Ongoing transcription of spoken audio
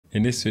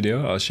In this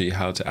video, I'll show you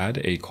how to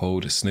add a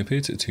code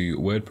snippet to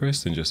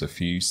WordPress in just a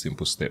few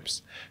simple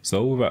steps.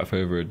 So without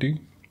further ado,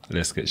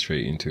 let's get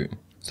straight into it.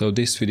 So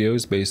this video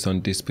is based on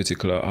this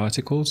particular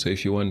article. So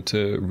if you want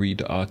to read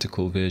the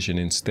article version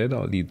instead,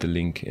 I'll leave the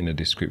link in the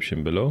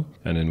description below.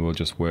 And then we'll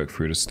just work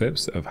through the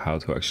steps of how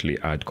to actually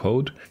add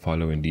code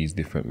following these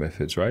different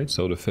methods, right?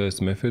 So the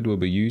first method we'll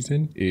be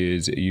using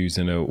is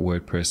using a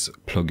WordPress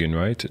plugin,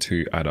 right,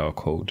 to add our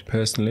code.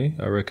 Personally,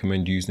 I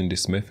recommend using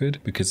this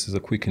method because it's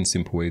a quick and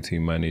simple way to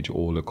manage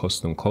all the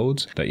custom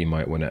codes that you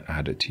might want to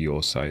add to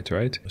your site,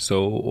 right?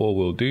 So all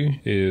we'll do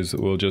is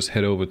we'll just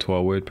head over to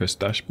our WordPress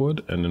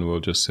dashboard and then we'll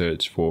just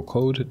search for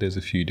code. There's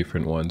a few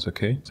different ones,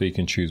 okay? So you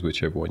can choose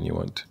whichever one you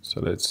want.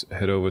 So let's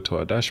head over to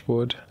our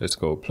dashboard. Let's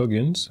go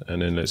plugins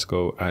and then let's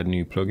go add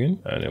new plugin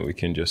and then we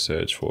can just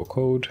search for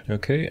code.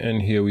 Okay,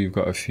 and here we've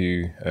got a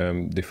few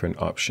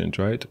different options,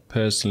 right?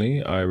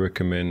 Personally, I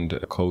recommend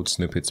a Code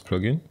Snippets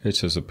plugin. It's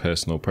just a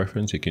personal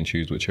preference. You can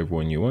choose whichever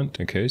one you want.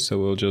 Okay, so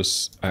we'll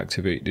just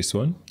activate this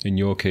one. In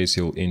your case,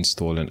 you'll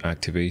install and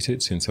activate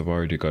it. Since I've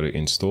already got it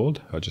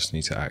installed, I just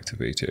need to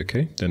activate it,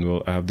 okay? Then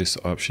we'll have this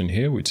option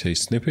here which says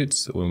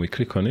snippets. When we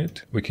click on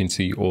it, we can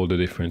see all the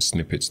different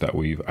snippets that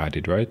we've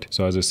added, right?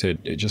 So as I said,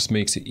 it just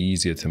makes it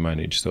easier to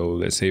manage. So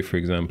let's say, for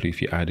example,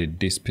 if you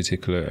added this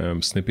particular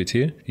snippet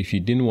here, if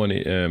you didn't want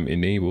it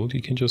enabled,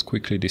 you can just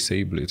quickly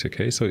disable it,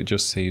 okay? So it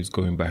just saves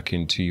going back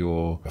into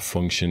your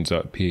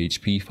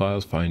functions.php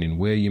files, finding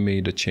where you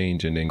made a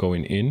change and then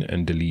going in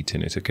and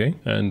deleting it, okay?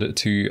 And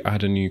to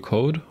add a new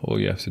code, all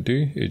you have to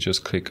do is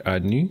just click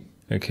add new.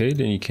 Okay,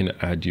 then you can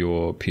add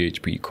your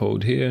PHP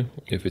code here.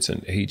 If it's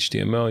an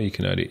HTML, you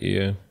can add it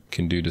here. You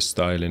can do the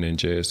styling in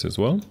JS as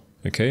well.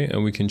 Okay,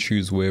 and we can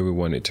choose where we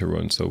want it to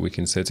run. So we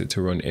can set it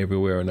to run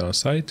everywhere on our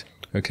site.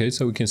 Okay,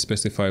 so we can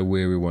specify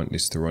where we want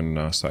this to run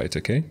on our site,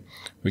 okay?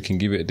 We can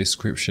give it a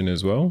description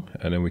as well,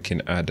 and then we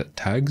can add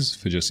tags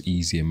for just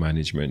easier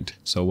management.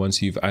 So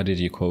once you've added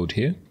your code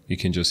here, you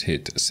can just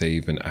hit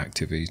save and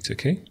activate,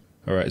 okay?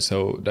 All right,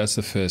 so that's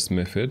the first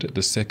method.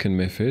 The second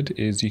method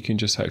is you can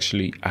just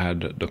actually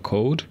add the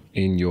code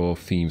in your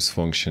themes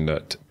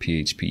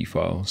function.php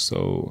file.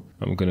 So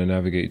I'm going to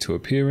navigate to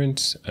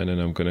appearance and then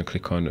I'm going to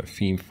click on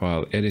theme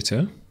file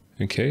editor.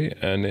 Okay,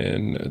 and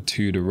then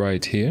to the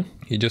right here,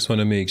 you just want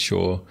to make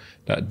sure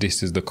that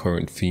this is the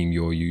current theme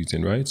you're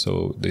using, right?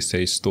 So they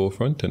say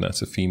storefront and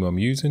that's a theme I'm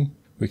using.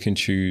 We can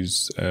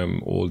choose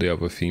all the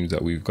other themes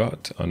that we've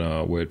got on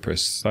our WordPress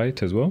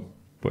site as well.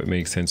 But it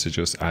makes sense to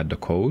just add the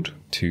code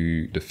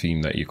to the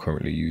theme that you're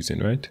currently using,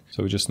 right?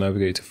 So we just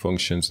navigate to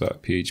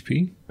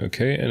functions.php,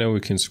 okay? And then we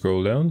can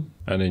scroll down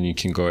and then you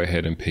can go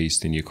ahead and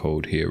paste in your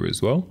code here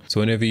as well. So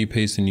whenever you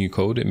paste a new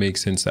code, it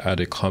makes sense to add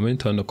a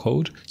comment on the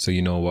code so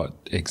you know what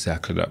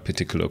exactly that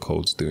particular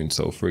code's doing.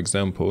 So for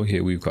example,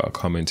 here we've got a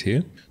comment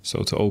here.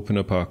 So to open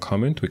up our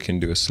comment, we can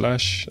do a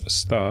slash, a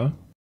star,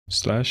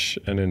 slash,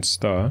 and then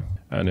star,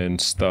 and then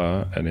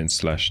star, and then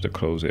slash to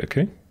close it,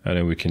 okay? And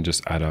then we can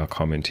just add our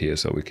comment here.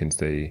 So we can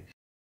say,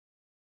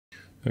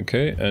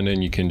 okay, and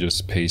then you can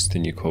just paste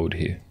in your code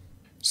here.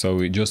 So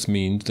it just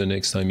means the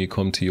next time you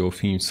come to your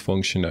themes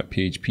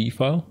function.php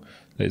file,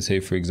 let's say,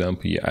 for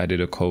example, you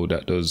added a code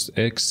that does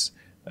X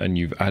and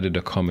you've added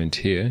a comment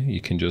here, you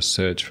can just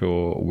search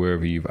for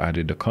wherever you've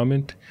added the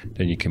comment,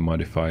 then you can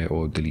modify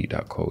or delete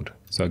that code.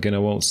 So again, I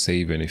won't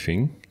save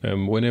anything.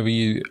 Whenever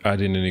you add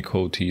in any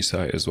code to your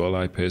site as well,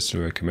 I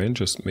personally recommend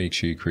just make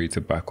sure you create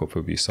a backup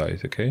of your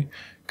site, okay?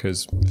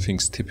 Because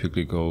things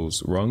typically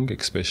goes wrong,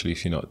 especially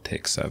if you're not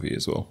tech savvy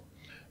as well.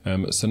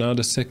 So now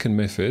the second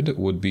method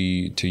would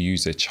be to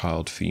use a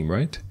child theme,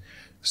 right?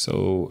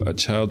 So a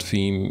child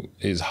theme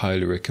is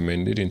highly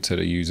recommended instead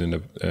of using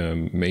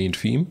the main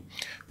theme,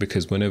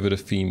 because whenever the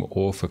theme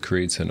author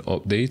creates an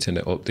update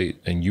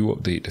and you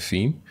update the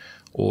theme,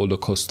 all the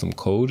custom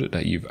code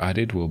that you've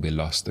added will be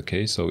lost,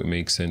 okay? So it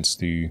makes sense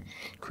to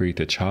create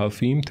a child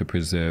theme to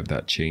preserve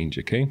that change,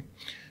 okay?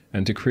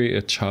 And to create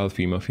a child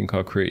theme, I think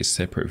I'll create a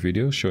separate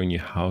video showing you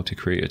how to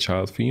create a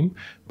child theme,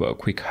 but a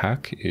quick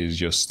hack is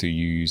just to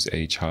use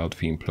a child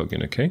theme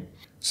plugin, okay?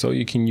 So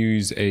you can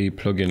use a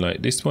plugin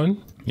like this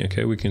one,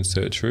 okay? We can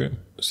search for it.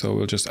 So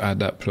we'll just add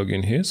that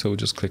plugin here. So we'll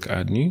just click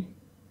add new,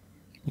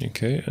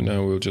 okay? And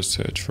now we'll just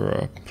search for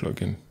our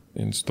plugin,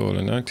 install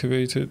and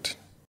activate it.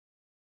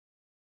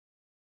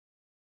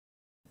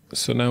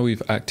 So now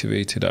we've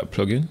activated that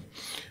plugin,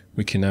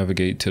 we can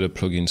navigate to the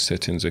plugin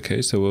settings,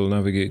 okay? So we'll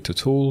navigate to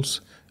tools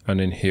and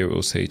then here it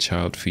will say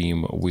child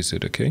theme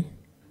wizard, okay?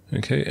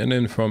 Okay, and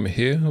then from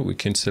here, we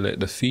can select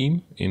the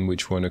theme in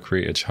which we want to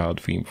create a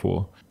child theme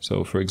for.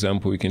 So for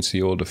example, we can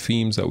see all the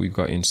themes that we've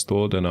got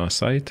installed on our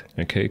site.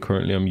 Okay,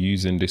 currently I'm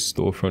using this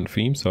storefront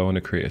theme, so I want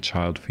to create a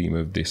child theme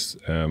of this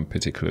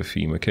particular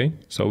theme, okay?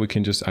 So we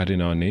can just add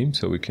in our name.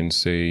 So we can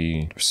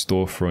say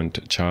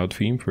storefront child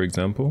theme, for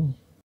example.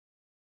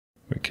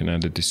 We can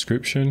add a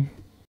description.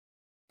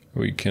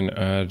 We can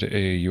add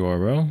a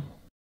URL.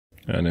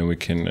 And then we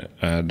can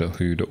add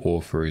who the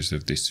author is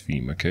of this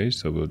theme, okay?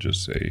 So we'll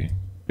just say,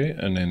 okay,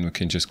 and then we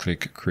can just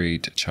click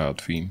create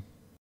child theme.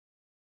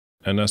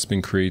 And that's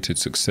been created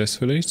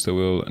successfully. So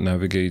we'll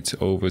navigate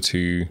over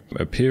to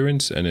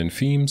appearance and then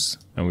themes,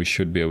 and we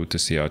should be able to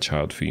see our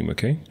child theme.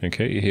 Okay,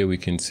 here we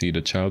can see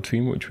the child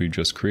theme which we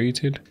just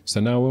created.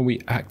 So now when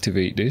we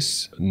activate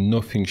this,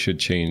 nothing should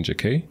change,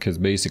 okay, because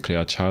basically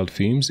our child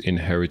themes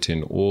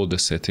inheriting all the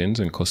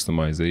settings and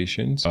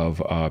customizations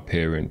of our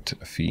parent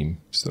theme.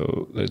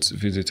 So let's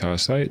visit our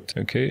site,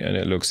 okay, and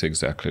it looks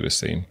exactly the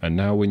same. And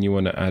now when you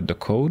want to add the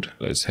code,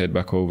 let's head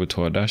back over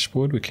to our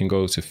dashboard. We can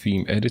go to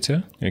theme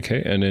editor,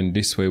 okay, and then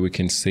this way we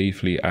can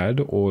safely add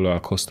all our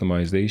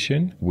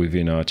customization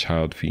within our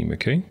child theme.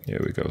 Okay,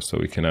 here we go. So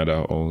we can add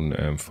our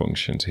own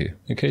functions here.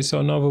 Okay, so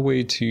another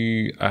way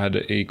to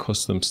add a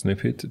custom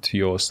snippet to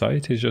your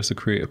site is just to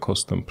create a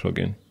custom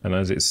plugin. And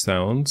as it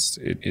sounds,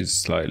 it is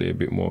slightly a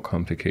bit more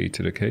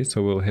complicated. Okay,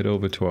 so we'll head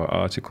over to our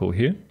article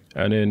here.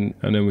 And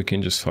then we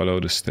can just follow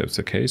the steps.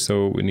 Okay,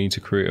 so we need to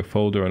create a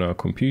folder on our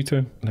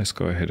computer. Let's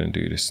go ahead and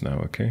do this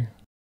now.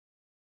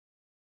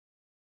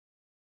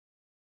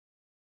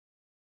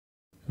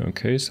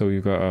 Okay, so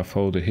we've got our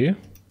folder here,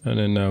 and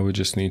then now we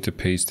just need to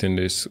paste in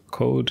this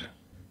code,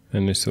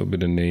 and this will be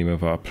the name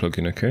of our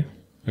plugin.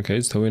 Okay,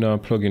 so in our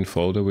plugin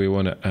folder we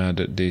want to add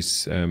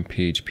this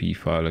PHP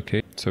file.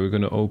 Okay, so we're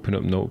going to open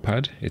up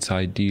Notepad. It's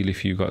ideal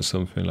if you've got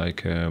something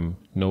like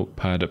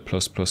Notepad++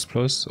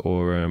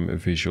 or a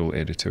visual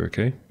editor.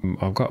 Okay,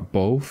 I've got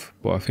both,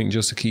 but I think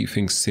just to keep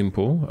things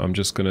simple, I'm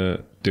just going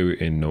to do it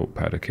in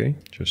Notepad. Okay,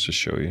 just to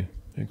show you.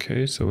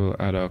 Okay, so we'll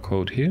add our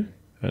code here,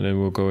 and then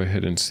we'll go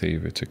ahead and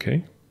save it.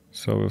 Okay,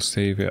 so we'll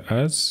save it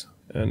as,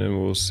 and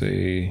then we'll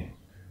say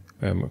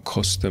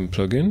custom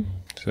plugin.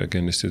 So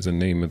again, this is the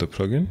name of the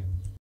plugin.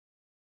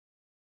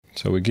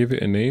 So we give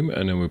it a name,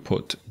 and then we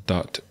put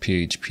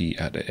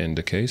 .php at the end.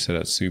 Okay, so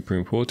that's super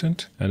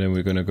important. And then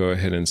we're going to go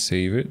ahead and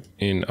save it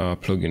in our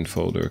plugin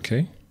folder.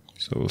 Okay,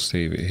 so we'll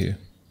save it here.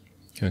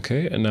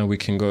 Okay, and now we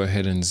can go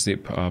ahead and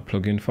zip our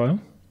plugin file.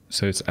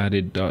 So it's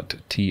added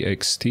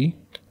 .txt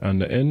on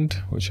the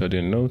end, which I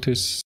didn't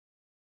notice.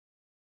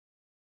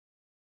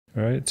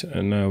 All right,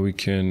 and now we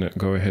can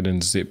go ahead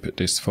and zip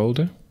this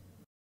folder,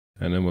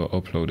 and then we'll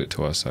upload it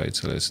to our site.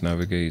 So let's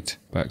navigate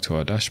back to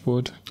our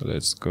dashboard.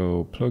 Let's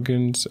go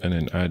plugins and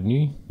then add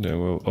new. Then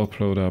we'll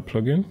upload our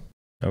plugin.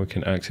 Now we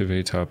can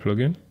activate our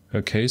plugin.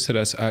 Okay, so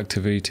that's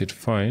activated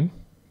fine.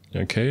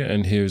 Okay,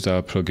 and here's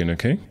our plugin.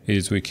 Okay,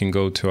 is we can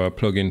go to our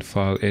plugin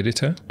file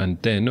editor,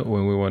 and then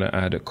when we want to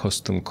add a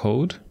custom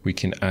code, we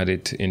can add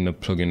it in the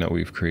plugin that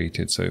we've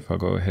created. So if I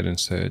go ahead and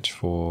search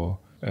for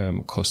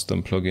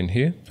custom plugin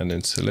here, and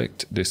then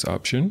select this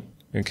option.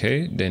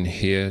 Okay, then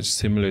here,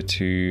 similar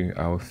to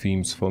our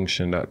themes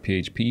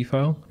function.php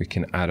file, we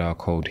can add our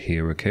code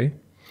here. Okay,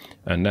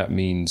 and that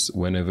means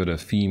whenever the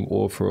theme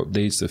author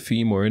updates the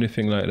theme or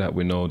anything like that,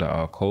 we know that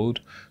our code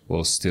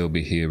will still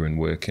be here and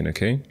working.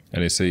 Okay,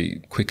 and it's a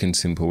quick and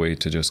simple way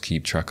to just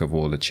keep track of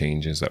all the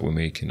changes that we're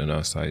making on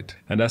our site.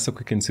 And that's a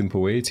quick and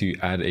simple way to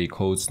add a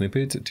code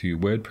snippet to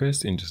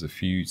WordPress in just a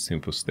few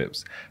simple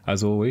steps.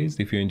 As always,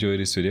 if you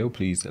enjoyed this video,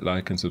 please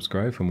like and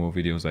subscribe for more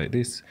videos like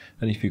this.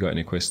 And if you got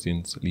any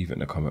questions, leave it in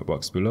the comment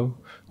box below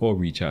or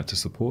reach out to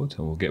support,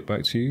 and we'll get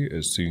back to you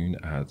as soon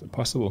as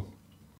possible.